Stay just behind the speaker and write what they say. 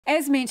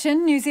As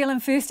mentioned, New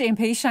Zealand First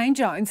MP Shane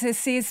Jones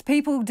says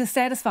people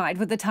dissatisfied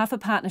with the tougher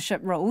partnership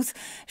rules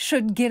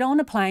should get on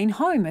a plane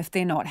home if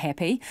they're not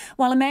happy,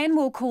 while a man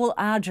we'll call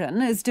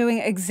Arjun is doing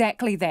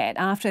exactly that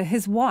after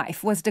his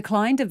wife was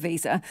declined a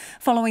visa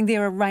following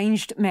their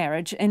arranged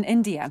marriage in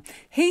India.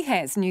 He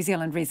has New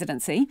Zealand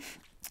residency,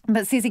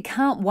 but says he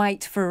can't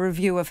wait for a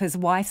review of his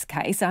wife's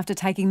case after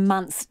taking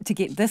months to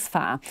get this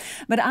far.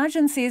 But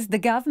Arjun says the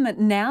government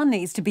now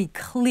needs to be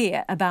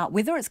clear about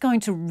whether it's going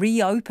to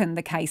reopen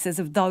the cases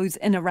of those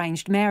in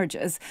arranged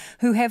marriages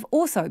who have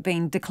also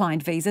been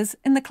declined visas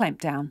in the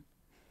clampdown.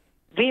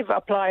 We've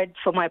applied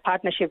for my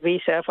partnership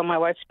visa, for my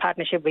wife's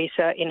partnership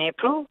visa in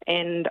April,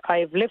 and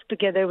I've lived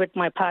together with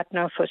my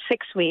partner for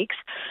 6 weeks.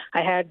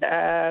 I had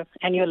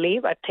annual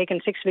leave. I've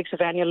taken 6 weeks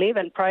of annual leave,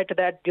 and prior to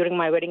that, during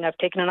my wedding, I've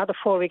taken another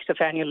 4 weeks of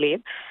annual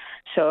leave.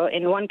 So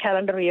in one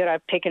calendar year,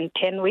 I've taken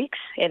 10 weeks,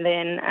 and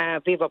then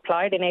we've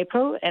applied in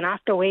April. And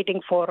after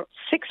waiting for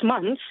 6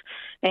 months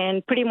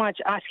and pretty much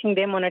asking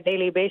them on a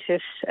daily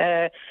basis,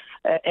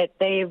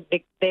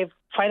 they've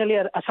finally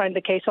assigned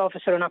the case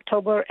officer in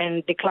October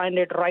and declined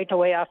it right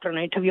away after an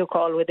interview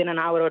call within an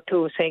hour or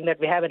two, saying that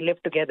we haven't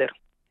lived together.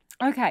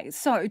 Okay,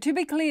 so to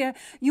be clear,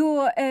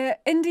 you're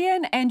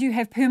Indian and you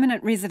have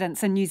permanent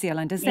residence in New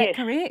Zealand, is that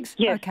correct?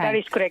 Yes, okay. That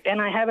is correct.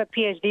 And I have a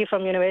PhD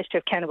from University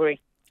of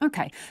Canterbury.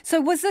 Okay, so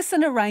was this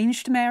an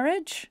arranged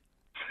marriage?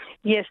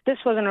 Yes, this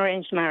was an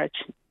arranged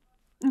marriage.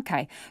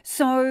 Okay,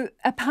 so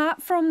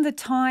apart from the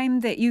time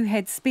that you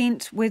had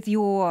spent with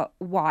your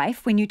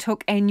wife when you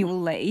took annual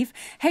leave,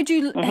 had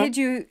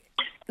you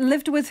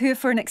lived with her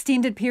for an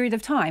extended period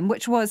of time,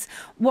 which was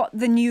what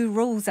the new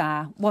rules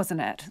are, wasn't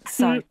it?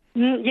 So.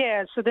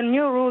 Yeah, so the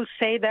new rules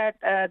say that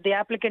the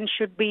applicant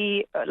should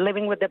be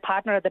living with their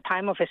partner at the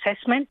time of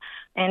assessment,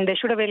 and they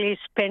should have at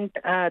least spent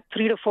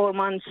 3 to 4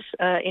 months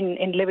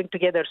in living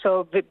together.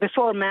 So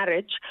before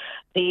marriage,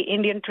 the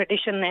Indian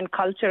tradition and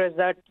culture is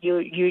that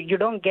you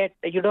don't get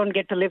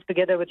to live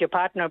together with your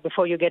partner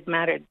before you get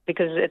married,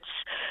 because it's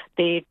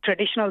the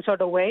traditional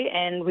sort of way,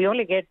 and we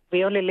only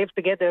live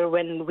together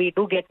when we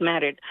do get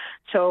married.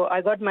 So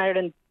I got married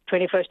on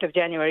 21st of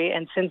January,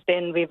 and since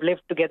then we've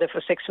lived together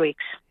for 6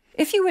 weeks.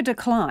 If you were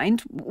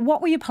declined,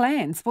 what were your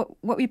plans? What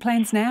were your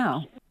plans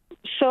now?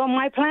 So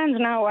my plans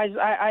now,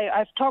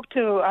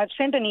 I've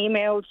sent an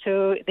email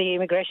to the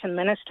immigration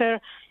minister,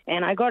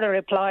 and I got a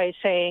reply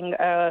saying,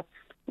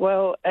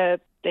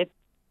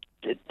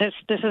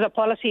 this is a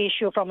policy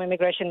issue from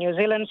Immigration New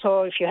Zealand,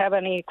 so if you have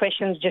any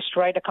questions, just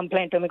write a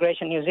complaint to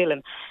Immigration New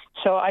Zealand.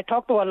 So I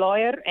talked to a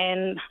lawyer,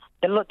 and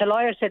the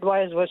lawyer's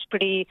advice was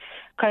pretty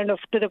kind of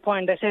to the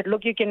point. They said,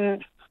 look, you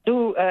can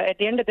do, at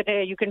the end of the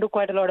day, you can do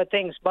quite a lot of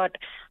things, but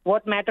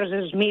what matters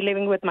is me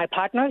living with my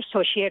partner.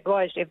 So she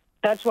advised, if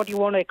that's what you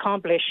want to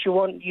accomplish, you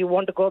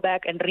want to go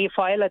back and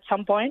refile at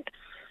some point.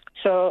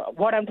 So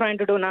what I'm trying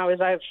to do now is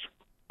I've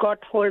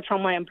got hold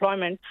from my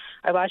employment.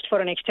 I've asked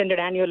for an extended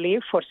annual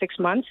leave for 6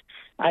 months.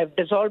 I've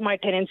dissolved my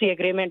tenancy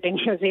agreement in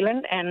New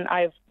Zealand, and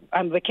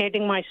I'm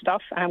vacating my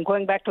stuff, and I'm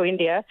going back to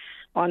India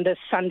on this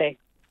Sunday.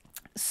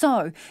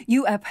 So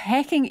you are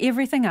packing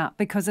everything up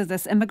because of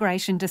this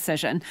immigration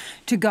decision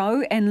to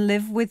go and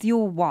live with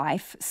your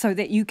wife so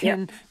that you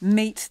can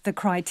meet the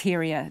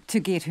criteria to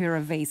get her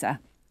a visa.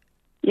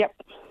 Yep.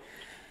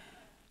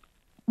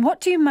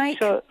 What do you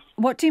make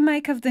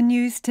of the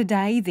news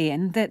today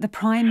then that the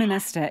Prime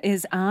Minister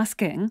is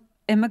asking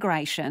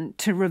immigration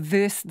to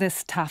reverse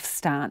this tough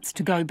stance,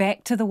 to go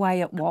back to the way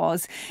it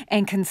was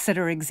and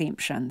consider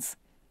exemptions?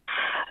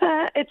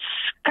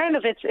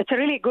 It's a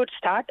really good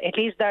start, at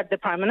least that the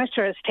Prime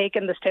Minister has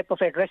taken the step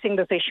of addressing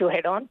this issue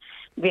head on.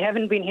 We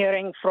haven't been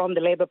hearing from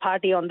the Labour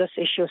Party on this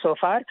issue so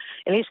far.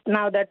 At least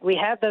now that we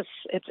have this,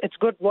 it's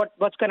good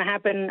what's going to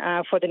happen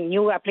for the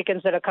new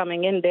applicants that are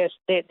coming in. There's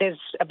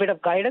a bit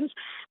of guidance,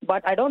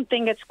 but I don't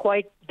think it's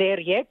quite there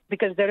yet,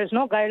 because there is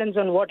no guidance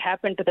on what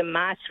happened to the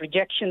mass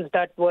rejections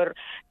that were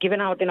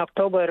given out in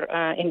October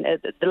in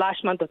the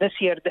last month of this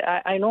year.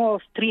 I know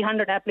of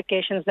 300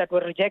 applications that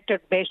were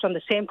rejected based on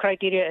the same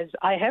criteria as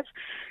I have.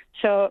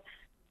 So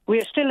we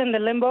are still in the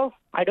limbo.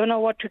 I don't know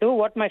what to do,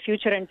 what my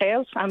future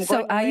entails.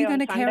 So are you going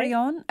to carry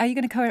on? Are you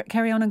going to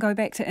carry on and go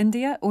back to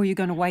India, or are you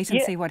going to wait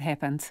and see what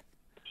happens?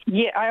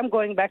 Yeah, I am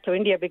going back to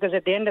India because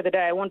at the end of the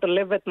day, I want to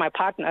live with my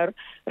partner,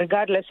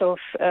 regardless of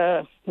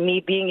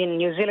me being in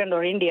New Zealand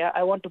or India.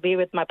 I want to be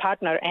with my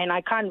partner, and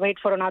I can't wait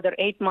for another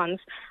 8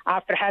 months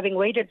after having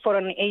waited for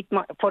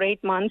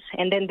 8 months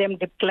and then them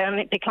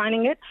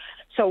declining it.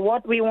 So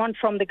what we want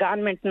from the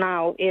government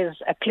now is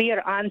a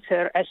clear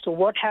answer as to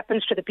what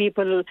happens to the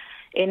people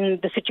in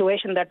the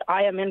situation that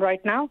I am in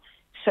right now.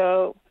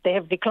 So they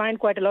have declined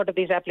quite a lot of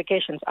these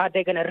applications. Are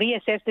they going to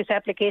reassess these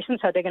applications?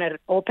 Are they going to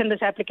open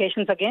these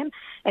applications again?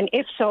 And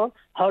if so,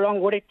 how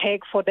long would it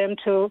take for them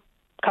to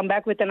come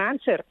back with an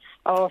answer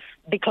of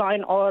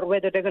decline, or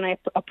whether they're going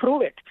to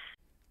approve it?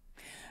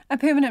 A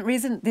permanent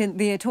resident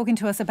there talking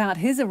to us about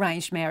his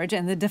arranged marriage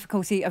and the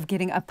difficulty of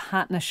getting a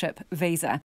partnership visa.